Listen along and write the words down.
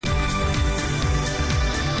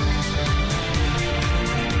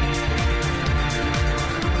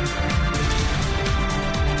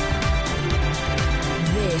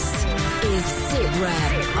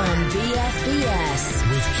BFBS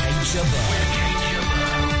with Kate Jabbar.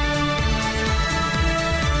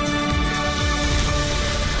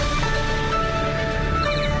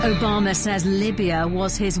 Obama says Libya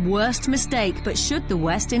was his worst mistake, but should the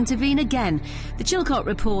West intervene again? The Chilcot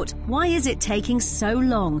report, why is it taking so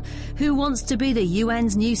long? Who wants to be the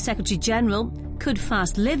UN's new Secretary General? Could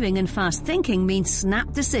fast living and fast thinking mean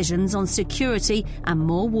snap decisions on security and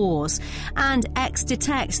more wars? And X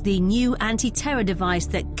detects the new anti-terror device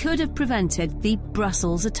that could have prevented the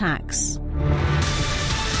Brussels attacks.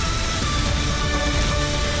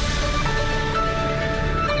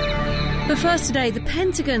 But first today, the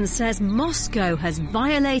Pentagon says Moscow has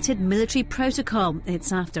violated military protocol.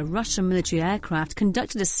 It's after Russian military aircraft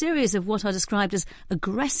conducted a series of what are described as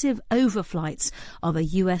aggressive overflights of a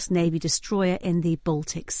US Navy destroyer in the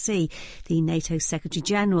Baltic Sea. The NATO Secretary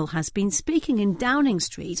General has been speaking in Downing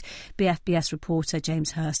Street. BFBS reporter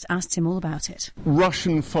James Hurst asked him all about it.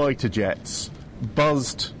 Russian fighter jets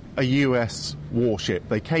buzzed a US warship.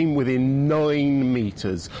 They came within 9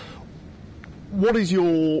 metres. What is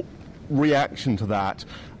your reaction to that,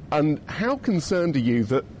 and how concerned are you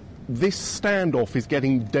that this standoff is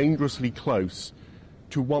getting dangerously close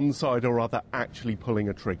to one side or other actually pulling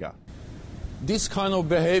a trigger? This kind of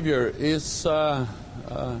behavior is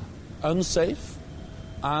unsafe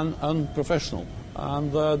and unprofessional,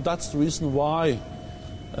 and that's the reason why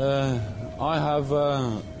I have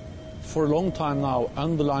for a long time now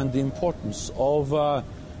underlined the importance of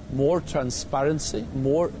more transparency,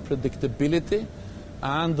 more predictability,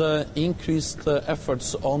 and increased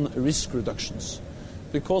efforts on risk reductions.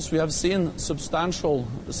 Because we have seen substantial,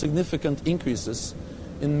 significant increases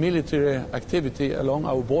in military activity along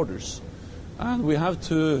our borders. And we have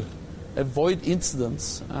to avoid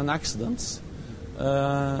incidents and accidents.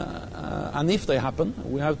 And if they happen,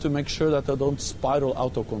 we have to make sure that they don't spiral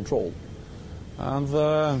out of control.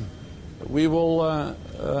 And we will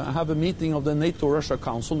have a meeting of the NATO-Russia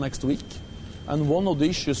Council next week. And one of the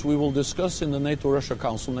issues we will discuss in the NATO-Russia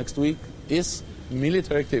Council next week is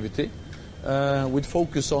military activity with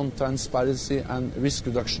focus on transparency and risk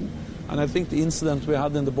reduction. And I think the incident we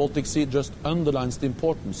had in the Baltic Sea just underlines the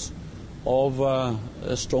importance of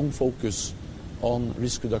a strong focus on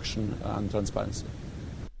risk reduction and transparency.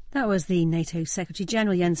 That was the NATO Secretary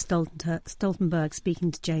General Jens Stoltenberg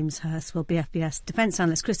speaking to James Hurst. Well, BFBS Defence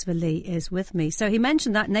Analyst Christopher Lee is with me. So he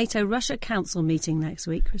mentioned that NATO-Russia Council meeting next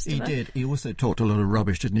week, Christopher. He did. He also talked a lot of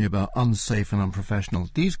rubbish, didn't he, about unsafe and unprofessional.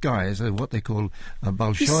 These guys are what they call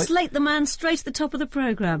Bolshoi. You slate the man straight at the top of the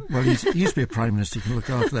programme. Well, he used to be a Prime Minister. You can look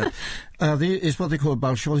after that. It's what they call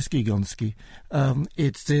Bolshoisky-Gonsky.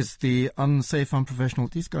 It's the unsafe, unprofessional.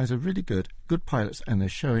 These guys are really good pilots, and they're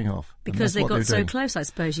showing off. Because they got so close, I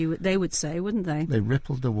suppose they would say, wouldn't they? They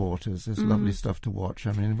rippled the waters. There's lovely stuff to watch.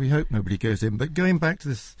 I mean, we hope nobody goes in. But going back to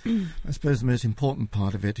this, I suppose the most important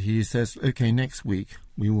part of it, he says, OK, next week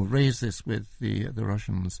we will raise this with the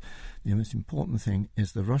Russians. The most important thing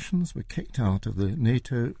is the Russians were kicked out of the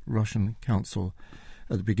NATO-Russian Council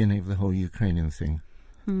at the beginning of the whole Ukrainian thing.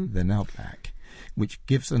 They're now back, which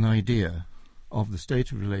gives an idea of the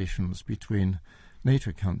state of relations between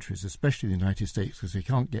NATO countries, especially the United States, because they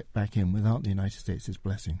can't get back in without the United States'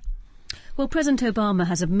 blessing. Well, President Obama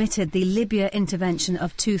has admitted the Libya intervention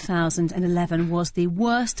of 2011 was the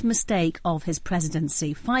worst mistake of his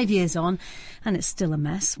presidency. 5 years on, and it's still a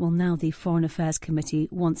mess. Well, now the Foreign Affairs Committee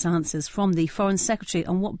wants answers from the Foreign Secretary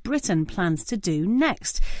on what Britain plans to do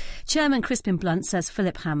next. Chairman Crispin Blunt says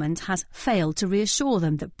Philip Hammond has failed to reassure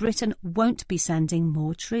them that Britain won't be sending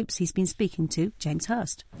more troops. He's been speaking to James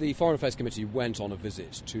Hurst. The Foreign Affairs Committee went on a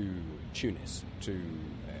visit to Tunis to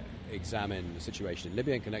examine the situation in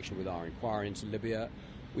Libya in connection with our inquiry into Libya.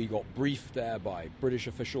 We got briefed there by British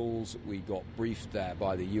officials. We got briefed there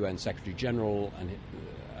by the UN Secretary General and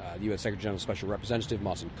the UN Secretary General's Special Representative,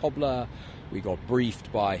 Martin Kobler. We got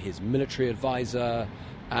briefed by his military advisor.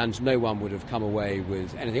 And no one would have come away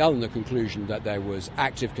with anything other than the conclusion that there was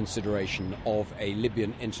active consideration of a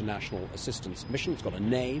Libyan international assistance mission. It's got a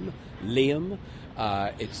name, Liam.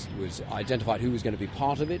 It was identified who was going to be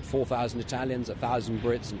part of it, 4,000 Italians, 1,000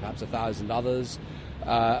 Brits, and perhaps 1,000 others.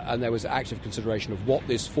 And there was active consideration of what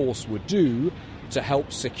this force would do to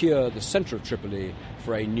help secure the centre of Tripoli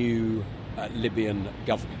for a new Libyan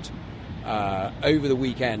government. Over the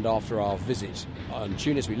weekend after our visit on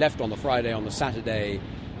Tunis, we left on the Friday. On the Saturday,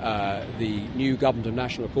 the new government of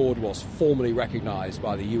national accord was formally recognised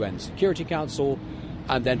by the UN Security Council,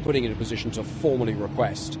 and then putting in a position to formally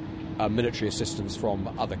request military assistance from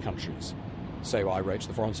other countries. So I wrote to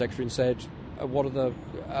the Foreign Secretary and said,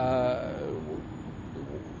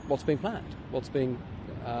 what's being planned? What's being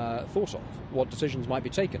thought of, what decisions might be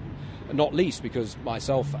taken. Not least because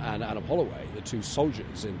myself and Adam Holloway, the two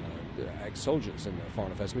soldiers ex-soldiers in the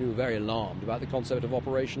Foreign Affairs Committee, were very alarmed about the concept of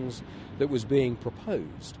operations that was being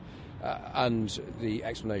proposed. And the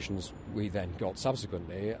explanations we then got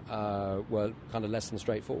subsequently were kind of less than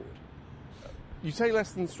straightforward. You say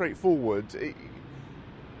less than straightforward.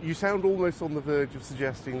 You sound almost on the verge of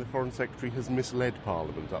suggesting the Foreign Secretary has misled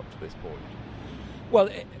Parliament up to this point. Well,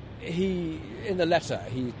 in the letter,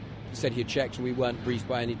 he said he had checked and we weren't briefed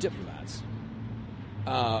by any diplomats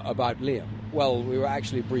about Liam. Well, we were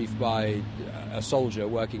actually briefed by a soldier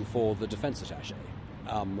working for the defence attaché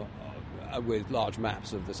with large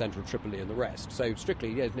maps of the centre of Tripoli and the rest. So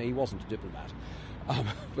strictly, yes, no, he wasn't a diplomat.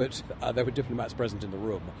 But there were diplomats present in the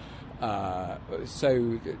room.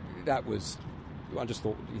 So that was... I just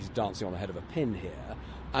thought he's dancing on the head of a pin here.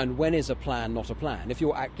 And when is a plan not a plan? If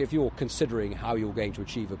you're considering how you're going to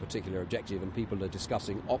achieve a particular objective and people are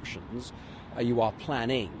discussing options, you are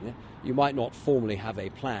planning. You might not formally have a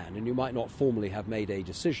plan and you might not formally have made a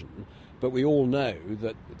decision, but we all know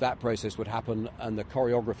that that process would happen and the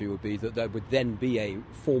choreography would be that there would then be a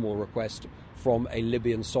formal request from a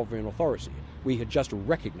Libyan sovereign authority. We had just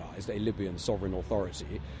recognised a Libyan sovereign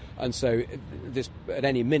authority, and so at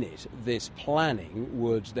any minute, this planning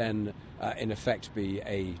would then, in effect, be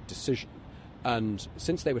a decision. And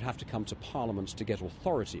since they would have to come to Parliament to get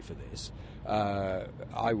authority for this, I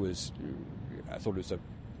thought it was a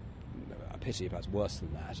pity, perhaps worse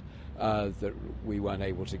than that, that we weren't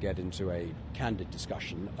able to get into a candid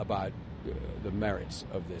discussion about the merits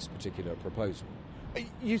of this particular proposal.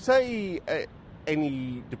 You say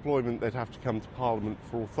any deployment they'd have to come to Parliament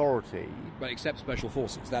for authority. But except special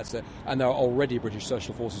forces. And there are already British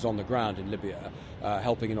special forces on the ground in Libya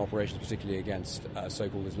helping in operations, particularly against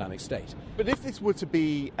so-called Islamic State. But if this were to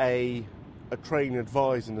be a train,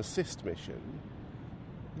 advise and assist mission,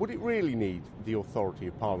 would it really need the authority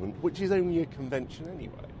of Parliament, which is only a convention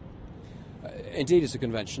anyway? Indeed, it's a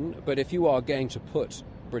convention, but if you are going to put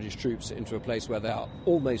British troops into a place where they are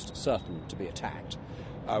almost certain to be attacked,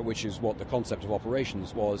 which is what the concept of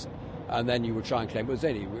operations was, and then you would try and claim,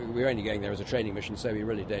 we're only going there as a training mission, so we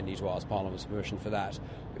really don't need to ask Parliament's permission for that,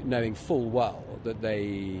 knowing full well that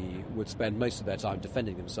they would spend most of their time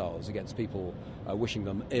defending themselves against people wishing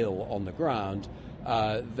them ill on the ground,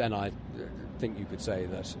 then I think you could say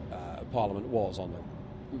that Parliament was on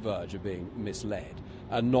the verge of being misled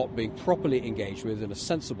and not being properly engaged with in a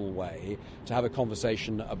sensible way to have a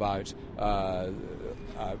conversation about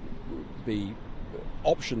the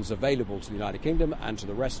options available to the United Kingdom and to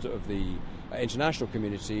the rest of the international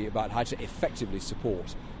community about how to effectively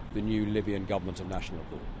support the new Libyan government of national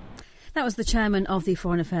accord. That was the chairman of the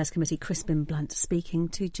Foreign Affairs Committee, Crispin Blunt, speaking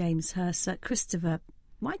to James Hurst. Christopher,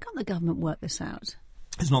 why can't the government work this out?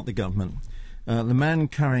 It's not the government. The man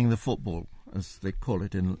carrying the football, as they call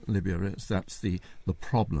it in Libya, that's the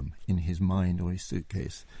problem in his mind or his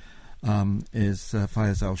suitcase, is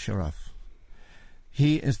Fayez al-Sharaf.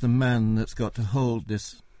 He is the man that's got to hold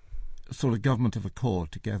this sort of government of accord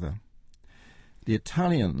together. The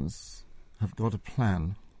Italians have got a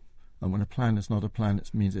plan, and when a plan is not a plan,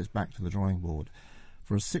 it means it's back to the drawing board,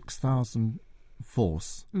 for a 6,000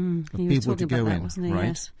 force of people to go in, right?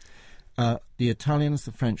 Yes. The Italians,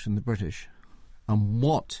 the French and the British. And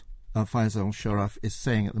what Fayez al-Sharaf is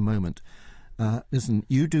saying at the moment, listen,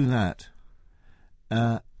 you do that,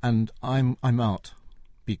 and I'm out,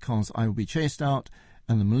 because I will be chased out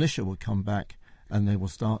and the militia will come back and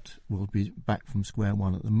we'll be back from square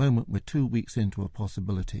one. At the moment, we're 2 weeks into a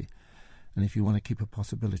possibility. And if you want to keep a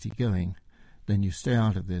possibility going, then you stay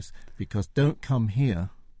out of this, because don't come here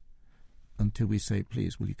until we say,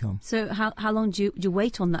 please, will you come? So how long do you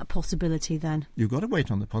wait on that possibility then? You've got to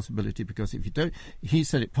wait on the possibility, because if you don't, he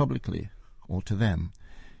said it publicly, or to them,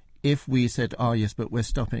 if we said, yes, but we're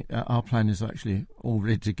stopping, our plan is actually all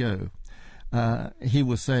ready to go, he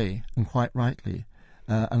will say, and quite rightly,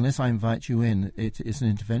 unless I invite you in, it is an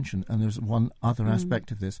intervention. And there's one other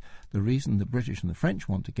aspect of this. The reason the British and the French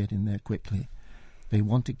want to get in there quickly, they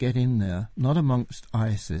want to get in there, not amongst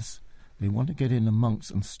ISIS, they want to get in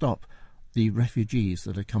amongst and stop the refugees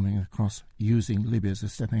that are coming across using Libya as a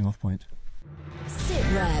stepping-off point.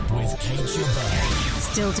 SITREP with Kate Jabbar.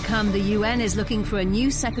 Still to come, the UN is looking for a new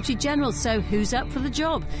Secretary-General, so who's up for the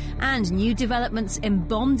job? And new developments in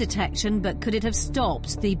bomb detection, but could it have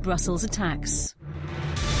stopped the Brussels attacks?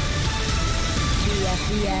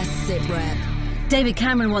 BFBS SITREP. David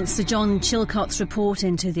Cameron wants Sir John Chilcot's report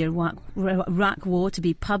into the Iraq War to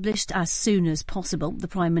be published as soon as possible. The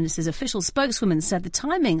Prime Minister's official spokeswoman said the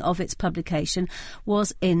timing of its publication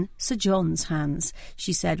was in Sir John's hands.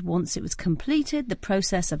 She said once it was completed, the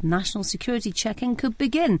process of national security checking could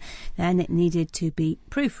begin. Then it needed to be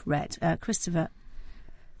proofread. Christopher,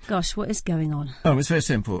 gosh, what is going on? Oh, it's very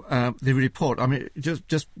simple. The report, I mean,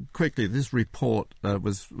 just quickly, this report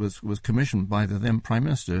was commissioned by the then Prime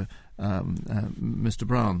Minister, Mr.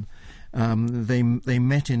 Brown. They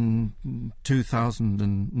met in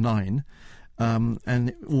 2009, and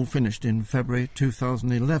it all finished in February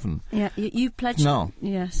 2011. Yeah, you pledged... Now,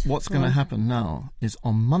 yes, what's going to happen now is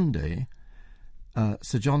on Monday,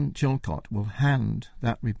 Sir John Chilcot will hand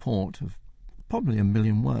that report of probably 1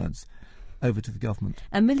 million words over to the government.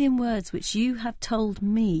 1 million words, which you have told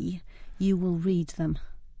me you will read them.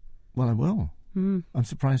 Well, I will. I'm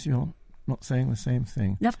surprised you're not saying the same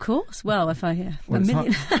thing. Of course. Well, if I hear Well, 1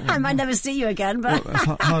 million... I might never see you again, but... Well,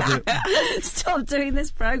 it's hardly, Stop doing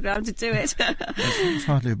this programme to do it. it's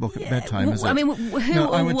hardly a book at bedtime, is it? I mean, who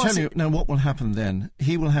No, I or would what... tell you, no, what will happen then,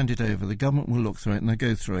 he will hand it over, the government will look through it, and they'll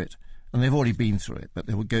go through it. And they've already been through it, but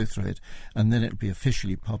they will go through it, and then it'll be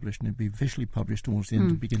officially published, and it'll be officially published towards the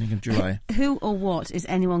end of beginning of July. Who or what is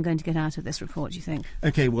anyone going to get out of this report, do you think?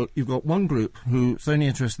 OK, well, you've got one group whose only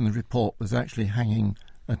interest in the report was actually hanging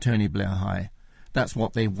Tony Blair high. That's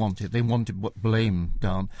what they wanted. They wanted what blame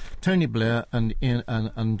down. Tony Blair and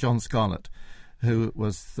John Scarlett, who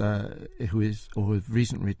has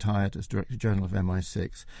recently retired as Director General of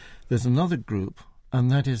MI6. There's another group,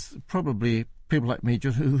 and that is probably people like me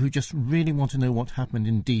who just really want to know what happened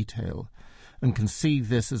in detail and conceive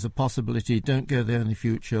this as a possibility. Don't go there in the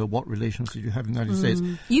future. What relations did you have in the United States?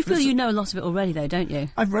 You feel you know a lot of it already, though, don't you?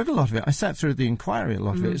 I've read a lot of it. I sat through the inquiry, a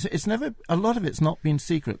lot of it. It's never... A lot of it's not been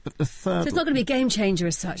secret, but the third... So it's not going to be a game changer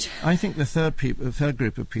as such. I think the third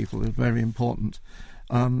group of people is very important.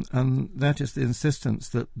 And that is the insistence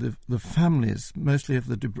that the families, mostly of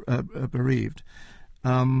the bereaved,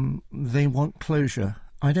 they want closure.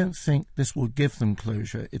 I don't think this will give them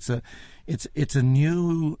closure. It's a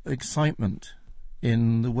new excitement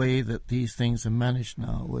in the way that these things are managed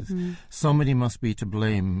now. With somebody must be to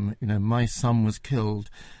blame. You know, my son was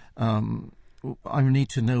killed. I need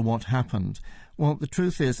to know what happened. Well, the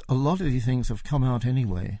truth is, a lot of these things have come out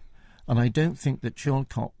anyway, and I don't think that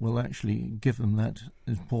Chilcot will actually give them that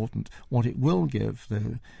important. What it will give,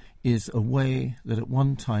 though, is a way that at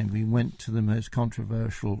one time we went to the most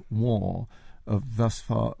controversial war of thus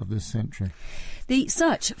far of this century. The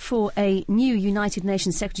search for a new United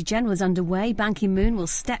Nations Secretary-General is underway. Ban Ki-moon will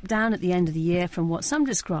step down at the end of the year from what some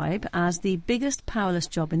describe as the biggest powerless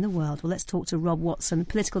job in the world. Well, let's talk to Rob Watson,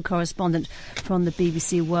 political correspondent from the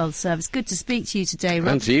BBC World Service. Good to speak to you today, Rob.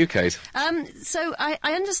 And to you, Kate. So I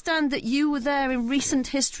understand that you were there in recent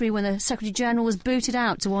history when the Secretary-General was booted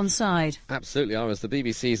out to one side. Absolutely. I was the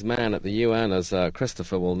BBC's man at the UN, as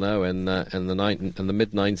Christopher will know, in the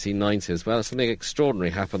mid-1990s. Well, something extraordinary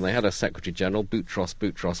happened. They had a Secretary-General, Boutros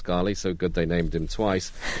Ghali, so good they named him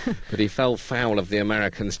twice. But he fell foul of the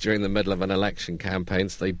Americans during the middle of an election campaign,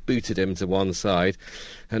 so they booted him to one side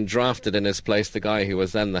and drafted in his place the guy who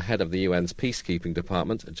was then the head of the UN's peacekeeping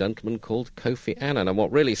department, a gentleman called Kofi Annan. And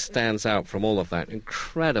what really stands out from all of that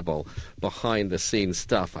incredible behind-the-scenes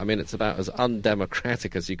stuff, I mean, it's about as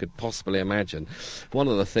undemocratic as you could possibly imagine. One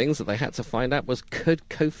of the things that they had to find out was, could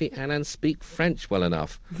Kofi Annan speak French well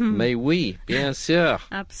enough? Mais oui, bien sûr.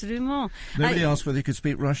 Absolument. Nobody asked whether he could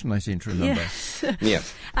speak Russian, I seem to remember. Yes.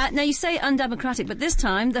 Yes. Now, you say undemocratic, but this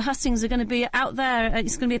time the hustings are going to be out there.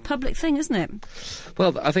 It's going to be a public thing, isn't it?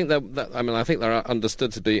 Well, I think I think there are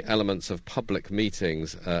understood to be elements of public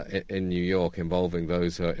meetings in New York involving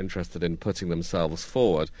those who are interested in putting themselves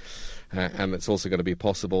forward. And it's also going to be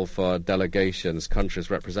possible for delegations,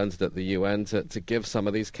 countries represented at the UN, to give some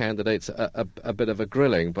of these candidates a bit of a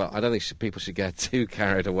grilling. But I don't think people should get too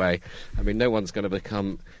carried away. I mean, no one's going to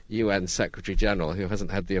become UN Secretary-General who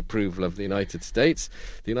hasn't had the approval of the United States,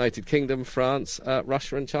 the United Kingdom, France,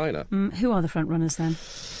 Russia and China. Who are the front runners then?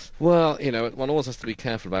 Well, you know, one always has to be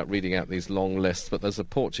careful about reading out these long lists, but there's a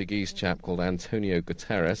Portuguese chap called Antonio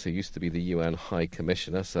Guterres, who used to be the UN High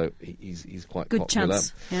Commissioner, so he's quite good popular.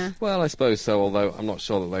 Chance, yeah. Well, I suppose so, although I'm not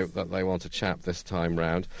sure that they want a chap this time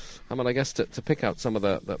round. I mean, I guess to pick out some of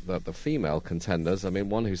the female contenders, I mean,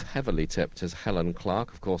 one who's heavily tipped is Helen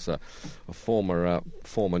Clark, of course, a former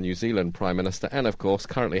New Zealand Prime Minister, and, of course,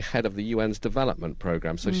 currently head of the UN's development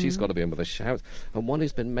programme, so she's got to be in with a shout. And one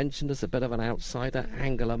who's been mentioned as a bit of an outsider,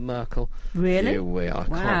 Angela Merkel. Merkel. Really? Here we are.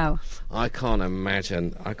 Wow. I can't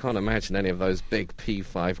imagine any of those big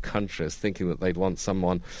P5 countries thinking that they'd want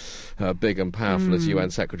someone big and powerful as UN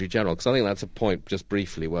Secretary General, because I think that's a point just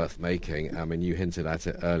briefly worth making. I mean, you hinted at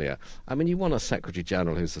it earlier. I mean, you want a Secretary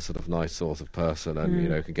General who's a sort of nice sort of person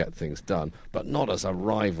and, can get things done, but not as a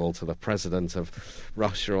rival to the President of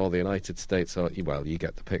Russia or the United States. Or, well, you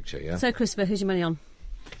get the picture, yeah? So, Christopher, who's your money on?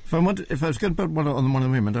 If I was going to put one on one of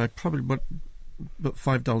the women, I'd probably put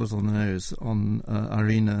 $5 on the nose on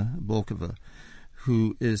Irina Volkova,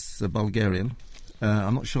 who is a Bulgarian.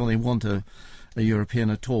 I'm not sure they want a European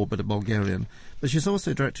at all, but a Bulgarian. But she's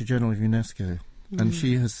also Director General of UNESCO. And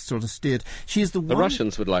she has sort of steered. She's the one. The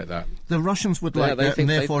Russians would like that. The Russians would like that, and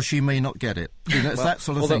therefore she may not get it. It's that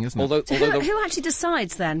sort of thing, isn't it? Who actually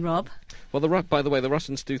decides then, Rob? Well, by the way, the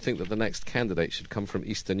Russians do think that the next candidate should come from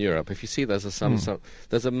Eastern Europe. If you see,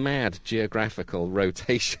 there's a mad geographical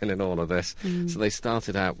rotation in all of this. So they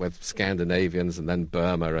started out with Scandinavians and then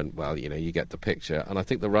Burma, and well, you get the picture. And I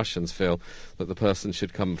think the Russians feel that the person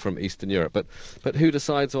should come from Eastern Europe. But who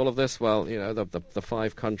decides all of this? Well, the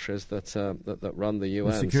 5 countries that run the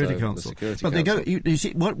UN, the Security Council. But they go. You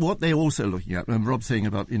see what they're also looking at. And Rob's saying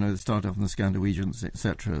about the start off and the Scandinavians,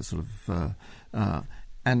 etc. Sort of.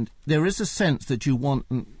 And there is a sense that you want,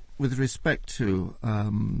 with respect to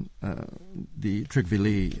the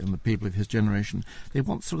Tryggvi and the people of his generation, they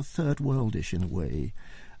want sort of third worldish in a way.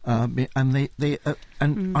 And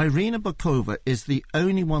Irina Volkova is the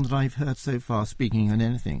only one that I've heard so far speaking on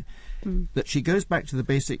anything that she goes back to the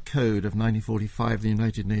basic code of 1945 of the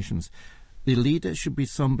United Nations. The leader should be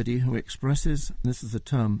somebody who expresses, this is the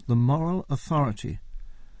term, the moral authority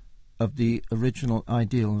of the original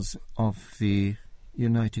ideals of the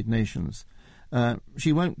United Nations.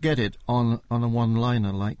 She won't get it on a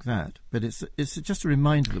one-liner like that, but it's just a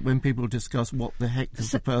reminder that when people discuss what the heck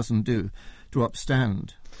does the person do to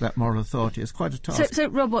upstand that moral authority, it's quite a task. So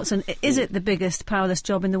Rob Watson, is it the biggest powerless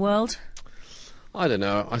job in the world? I don't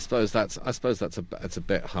know. I suppose that's a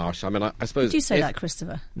bit harsh. I mean, I suppose. Did you say that,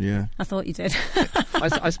 Christopher? Yeah. I thought you did.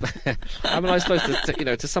 I suppose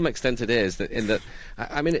to some extent it is that. In that,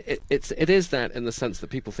 I mean, it is that in the sense that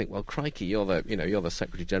people think, well, crikey, you're the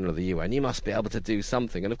Secretary General of the UN. You must be able to do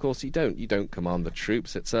something, and of course you don't. You don't command the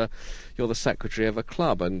troops. You're the secretary of a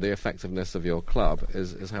club, and the effectiveness of your club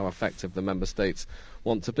is how effective the member states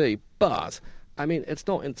want to be. But I mean, it's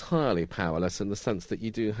not entirely powerless in the sense that you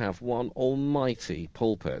do have one almighty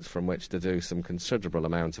pulpit from which to do some considerable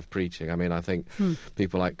amount of preaching. I mean, I think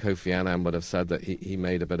people like Kofi Annan would have said that he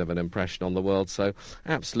made a bit of an impression on the world. So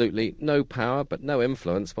absolutely no power, but no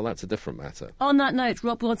influence. Well, that's a different matter. On that note,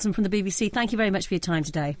 Rob Watson from the BBC, thank you very much for your time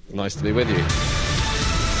today. Nice to be with you.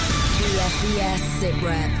 PFBS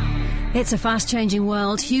SITREP. It's a fast-changing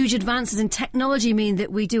world. Huge advances in technology mean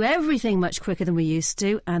that we do everything much quicker than we used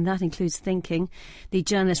to, and that includes thinking. The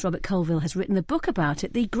journalist Robert Colville has written a book about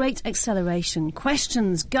it, The Great Acceleration,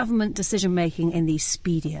 Questions Government Decision-Making in These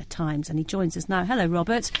Speedier Times, and he joins us now. Hello,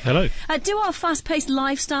 Robert. Hello. Do our fast-paced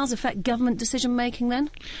lifestyles affect government decision-making then?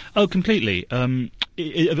 Oh, completely. I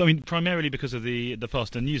mean, primarily because of the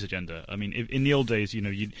faster news agenda. I mean, in the old days,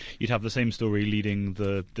 you'd have the same story leading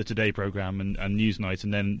the Today programme and Newsnight,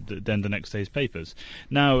 and then the next day's papers.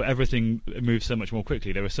 Now everything moves so much more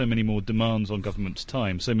quickly. There are so many more demands on government's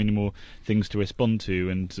time, so many more things to respond to,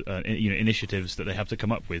 and initiatives that they have to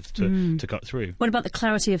come up with to cut through. What about the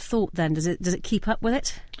clarity of thought then? Does it keep up with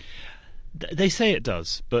it? They say it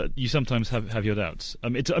does, but you sometimes have your doubts.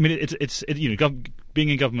 Being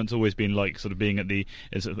in government's always been like sort of being in the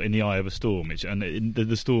eye of a storm, and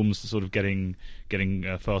the storm's sort of getting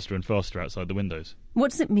faster and faster outside the windows.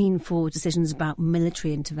 What does it mean for decisions about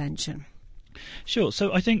military intervention? Sure.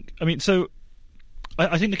 So I think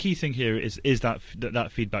the key thing here is that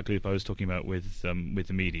feedback loop I was talking about with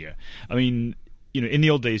the media. I mean, in the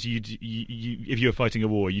old days, if you were fighting a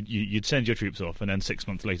war, you'd send your troops off, and then 6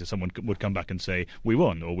 months later, someone would come back and say, "We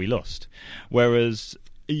won" or "We lost." Whereas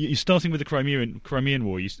you're starting with the Crimean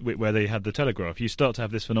War, where they had the telegraph. You start to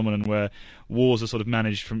have this phenomenon where wars are sort of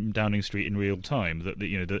managed from Downing Street in real time. That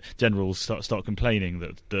the generals start complaining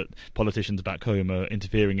that politicians back home are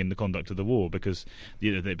interfering in the conduct of the war because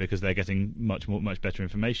they're getting much better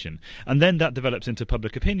information, and then that develops into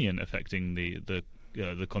public opinion affecting the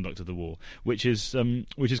conduct of the war, which is kind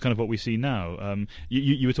of what we see now.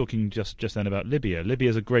 You were talking just then about Libya. Libya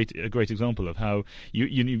is a great example of how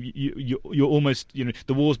you're almost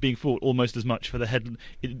the war's being fought almost as much for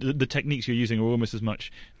the techniques you're using are almost as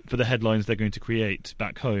much for the headlines they're going to create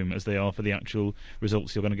back home as they are for the actual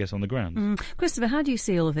results you're going to get on the ground. Christopher, how do you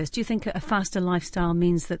see all of this? Do you think a faster lifestyle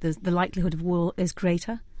means that the likelihood of war is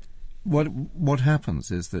greater? What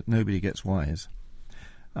happens is that nobody gets wise.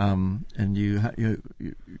 and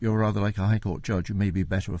you're rather like a High Court judge. You may be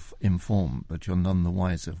better informed, but you're none the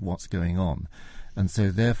wiser of what's going on. And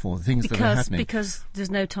so, therefore, things that are happening... Because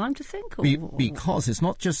there's no time to think? Because it's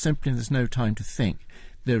not just simply there's no time to think.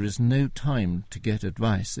 There is no time to get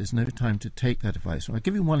advice. There's no time to take that advice. I'll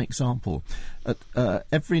give you one example.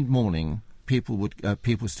 Every morning,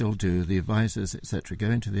 people still do, the advisors, etc.,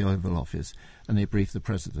 go into the Oval Office and they brief the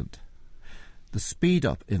President. The speed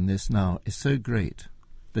up in this now is so great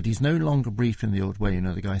that he's no longer briefed in the old way,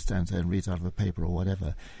 the guy stands there and reads out of a paper or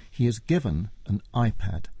whatever. He is given an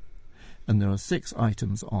iPad, and there are 6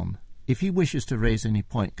 items on. If he wishes to raise any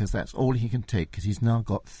point, because that's all he can take, because he's now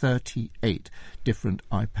got 38 different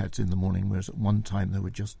iPads in the morning, whereas at one time there were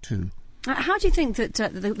just 2. How do you think that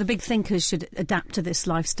the big thinkers should adapt to this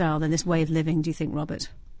lifestyle and this way of living, do you think, Robert?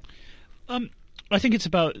 I think it's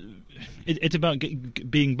about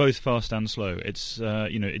being both fast and slow. It's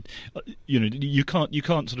you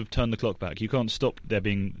can't sort of turn the clock back. You can't stop there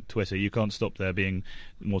being Twitter. You can't stop there being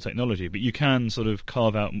more technology. But you can sort of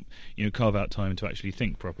carve out time to actually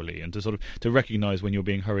think properly and to recognise when you're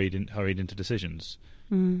being hurried into decisions.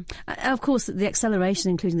 Of course, the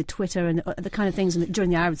acceleration, including the Twitter and the kind of things during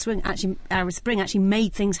the Arab Spring, actually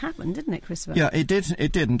made things happen, didn't it, Christopher? Yeah, it did.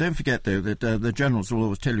 And don't forget, though, that the generals will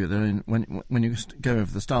always tell you that when you go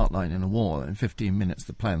over the start line in a war, in 15 minutes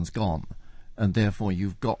the plan's gone. And therefore,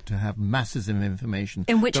 you've got to have masses of information.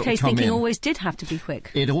 In which case, thinking always did have to be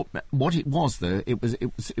quick. What it was, though, it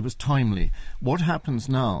was timely. What happens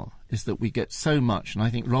now is that we get so much, and I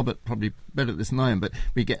think Robert probably better at this than I am, but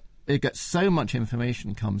it gets so much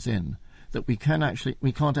information comes in that we can't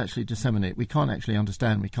actually disseminate. We can't actually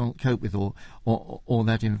understand. We can't cope with all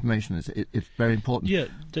that information. It's very important. Yeah,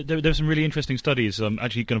 there are some really interesting studies,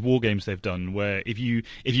 actually kind of war games they've done, where if you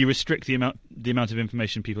restrict the amount of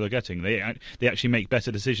information people are getting, they actually make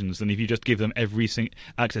better decisions than if you just give them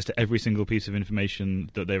access to every single piece of information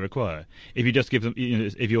that they require. If you just give them,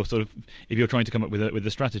 if you're trying to come up with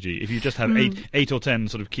a strategy, if you just have eight or 10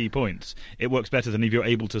 sort of key points, it works better than if you're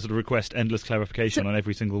able to sort of request endless clarification on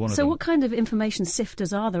every single one of them. So what kind of information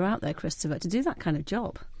sifters are there out there, Christopher, to do that kind of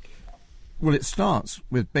job? Well, it starts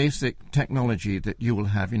with basic technology that you will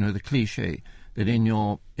have, the cliche that in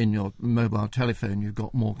your mobile telephone you've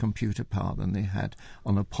got more computer power than they had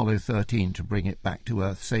on Apollo 13 to bring it back to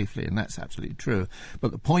Earth safely, and that's absolutely true.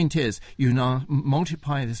 But the point is, you now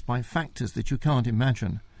multiply this by factors that you can't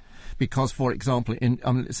imagine. Because, for example,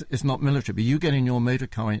 it's not military, but you get in your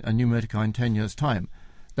a new motor car in 10 years' time,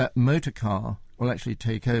 that motor car will actually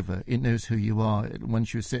take over. It knows who you are.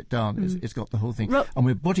 Once you sit down, it's got the whole thing. And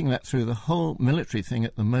we're putting that through the whole military thing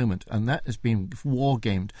at the moment, and that has been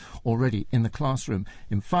war-gamed already in the classroom.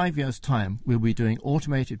 In 5 years' time, we'll be doing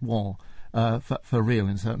automated war for real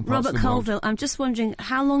in certain parts of the world. Robert Colville, I'm just wondering,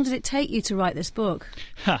 how long did it take you to write this book?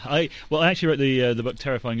 I actually wrote the book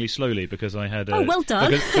terrifyingly slowly because I had well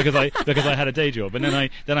done. because I had a day job, and then I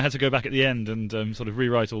had to go back at the end and sort of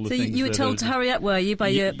rewrite all the things. So you were told to hurry up, were you, by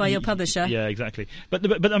your publisher? Yeah, exactly. But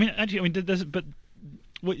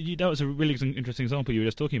that was a really interesting example you were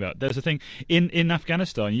just talking about. There's a thing in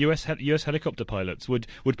Afghanistan. US helicopter pilots would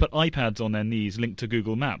put iPads on their knees linked to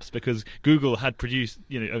Google Maps because Google had produced,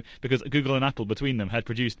 because Google and Apple between them had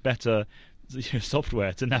produced better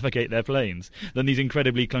software to navigate their planes than these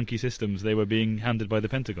incredibly clunky systems they were being handed by the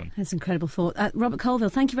Pentagon. That's incredible thought. Robert Colville,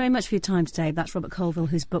 thank you very much for your time today. That's Robert Colville,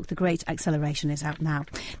 whose book The Great Acceleration is out now.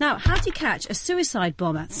 Now, how do you catch a suicide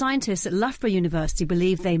bomber? Scientists at Loughborough University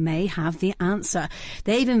believe they may have the answer.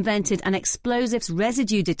 They've invented an explosives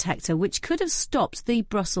residue detector which could have stopped the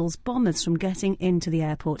Brussels bombers from getting into the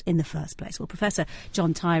airport in the first place. Well, Professor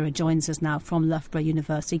John Tyrer joins us now from Loughborough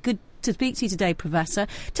University. Good to speak to you today, Professor.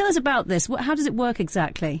 Tell us about this. How does it work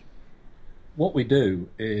exactly? What we do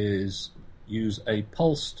is use a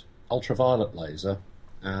pulsed ultraviolet laser,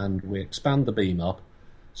 and we expand the beam up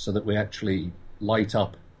so that we actually light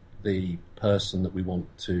up the person that we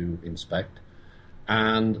want to inspect,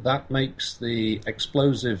 and that makes the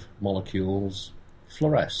explosive molecules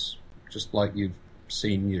fluoresce, just like you've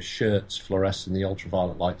seen your shirts fluoresce in the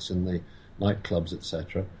ultraviolet lights in the nightclubs,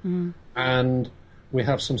 etc. And we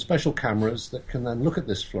have some special cameras that can then look at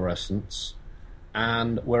this fluorescence,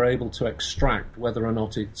 and we're able to extract whether or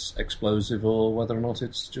not it's explosive or whether or not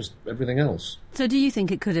it's just everything else. So do you think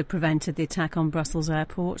it could have prevented the attack on Brussels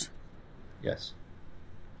airport? Yes.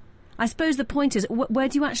 I suppose the point is, where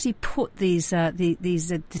do you actually put these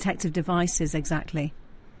detective devices exactly?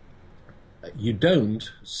 You don't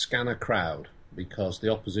scan a crowd because the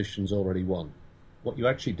opposition's already won. What you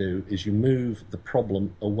actually do is you move the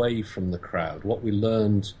problem away from the crowd. What we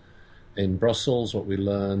learned in Brussels, what we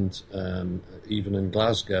learned even in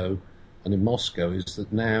Glasgow, and in Moscow is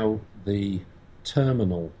that now the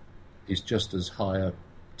terminal is just as high a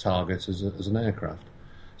target as an aircraft.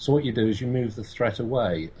 So what you do is you move the threat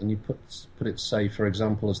away, and you put it, say, for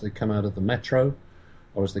example, as they come out of the metro,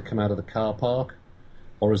 or as they come out of the car park,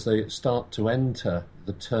 or as they start to enter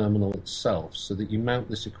the terminal itself, so that you mount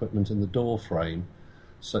this equipment in the door frame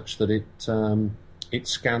such that it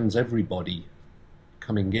scans everybody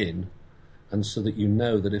coming in, and so that you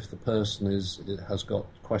know that if the person has got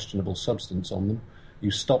questionable substance on them, you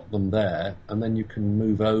stop them there, and then you can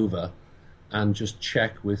move over and just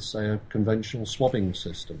check with, say, a conventional swabbing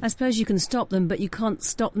system. I suppose you can stop them, but you can't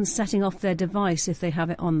stop them setting off their device if they have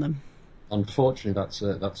it on them. Unfortunately,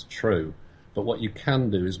 that's true. But what you can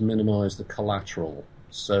do is minimise the collateral,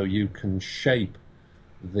 so you can shape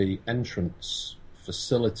the entrance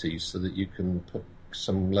facilities so that you can put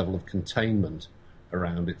some level of containment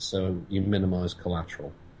around it, so you minimise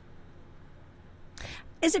collateral.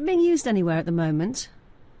 Is it being used anywhere at the moment?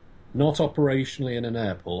 Not operationally in an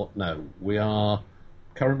airport, no. We are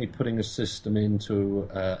currently putting a system into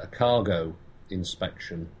a cargo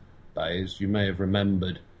inspection bay. As you may have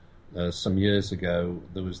remembered, some years ago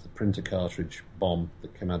there was the printer cartridge bomb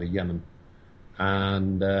that came out of Yemen,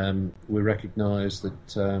 and we recognised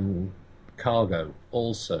that cargo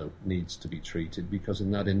also needs to be treated, because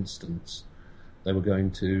in that instance they were going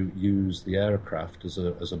to use the aircraft as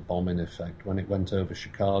a bomb in effect. When it went over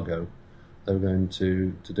Chicago, they were going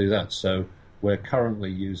to do that. So we're currently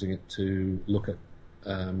using it to look at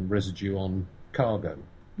residue on cargo.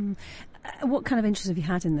 What kind of interest have you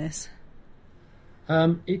had in this?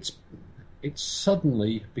 It's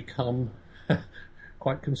suddenly become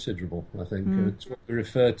quite considerable, I think. It's what we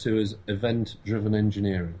refer to as event-driven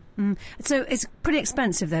engineering. So it's pretty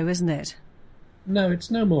expensive, though, isn't it? No, it's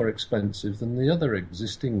no more expensive than the other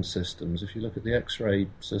existing systems. If you look at the X-ray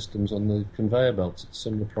systems on the conveyor belts, it's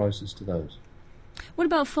similar prices to those. What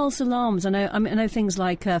about false alarms? I know things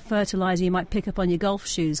like fertiliser you might pick up on your golf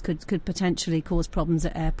shoes could potentially cause problems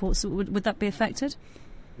at airports. Would that be affected?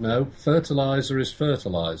 No, fertiliser is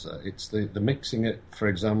fertiliser. It's the mixing it, for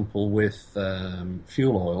example, with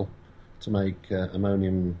fuel oil to make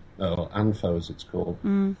ammonium, or ANFO as it's called,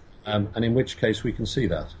 and in which case we can see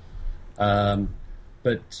that.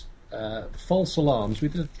 But false alarms, we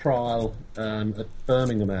did a trial at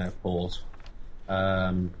Birmingham Airport,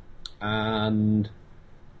 and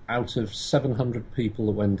out of 700 people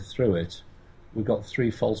that went through it, we got 3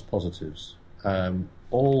 false positives.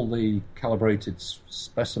 All the calibrated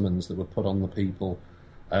specimens that were put on the people,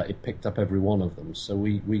 it picked up every one of them. So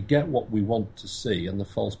we get what we want to see, and the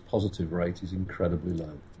false positive rate is incredibly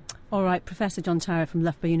low. All right, Professor John Tara from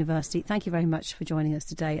Loughborough University, thank you very much for joining us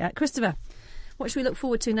today. Christopher, what should we look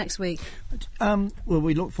forward to next week? Well,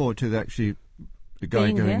 we look forward to actually the guy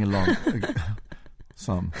being going here. along.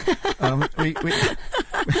 Some.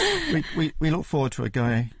 We look forward to a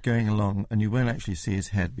guy going along, and you won't actually see his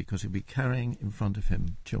head because he'll be carrying in front of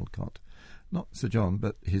him Chilcot. Not Sir John,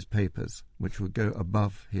 but his papers, which will go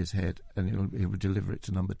above his head, and he will deliver it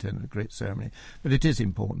to Number 10 in a great ceremony. But it is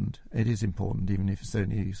important. It is important, even if it's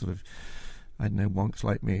only sort of, I don't know, wonks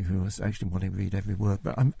like me who was actually wanting to read every word.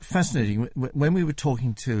 But I'm fascinating. When we were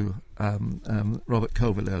talking to Robert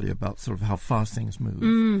Colville earlier about sort of how fast things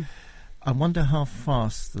move, I wonder how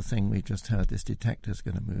fast the thing we just heard, this detector, is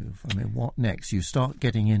going to move. I mean, what next? You start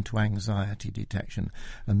getting into anxiety detection,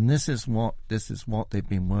 and this is what they've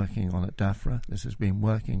been working on at DAFRA. This has been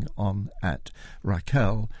working on at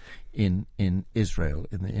Raquel in Israel,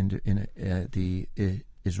 in the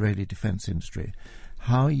Israeli defense industry.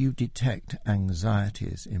 How you detect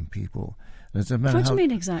anxieties in people. What do you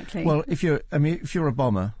mean exactly? Well, if you're a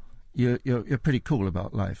bomber, you're pretty cool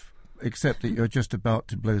about life. Except that you're just about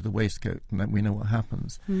to blow the waistcoat, and then we know what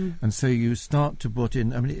happens. And so you start to put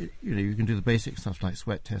in. I mean, you can do the basic stuff like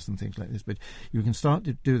sweat tests and things like this, but you can start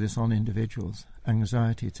to do this on individuals,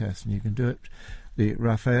 anxiety tests, and you can do it. The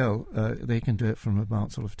Rafael, they can do it from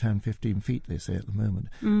about sort of 10, 15 feet, they say at the moment.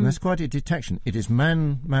 And that's quite a detection. It is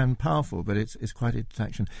man powerful, but it's quite a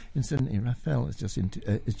detection. Incidentally, Rafael has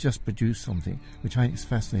just produced something which I think is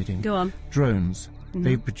fascinating. Go on. Drones.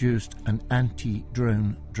 They've produced an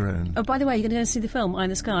anti-drone drone. Oh, by the way, you're going to go and see the film Eye in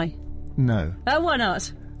the Sky? No. Oh, why not?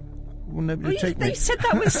 Well, nobody take me. You said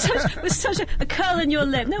that with such a curl in your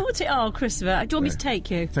lip. No, Christopher, do you want me to take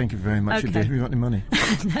you? Thank you very much. Okay. Have you got any money?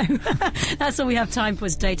 No. That's all we have time for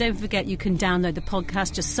today. Don't forget you can download the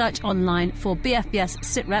podcast. Just search online for BFBS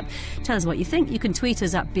SitRep. Tell us what you think. You can tweet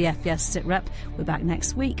us at BFBS SitRep. We're back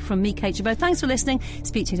next week. From me, Kate Chabot. Thanks for listening.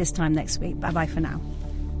 Speak to you this time next week. Bye-bye for now.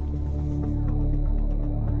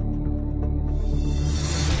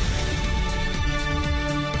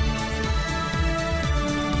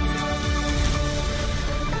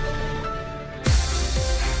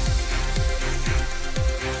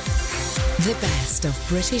 The best of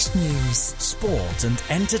British news, sport and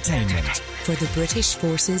entertainment for the British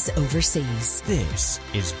forces overseas. This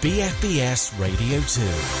is BFBS Radio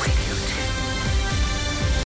 2.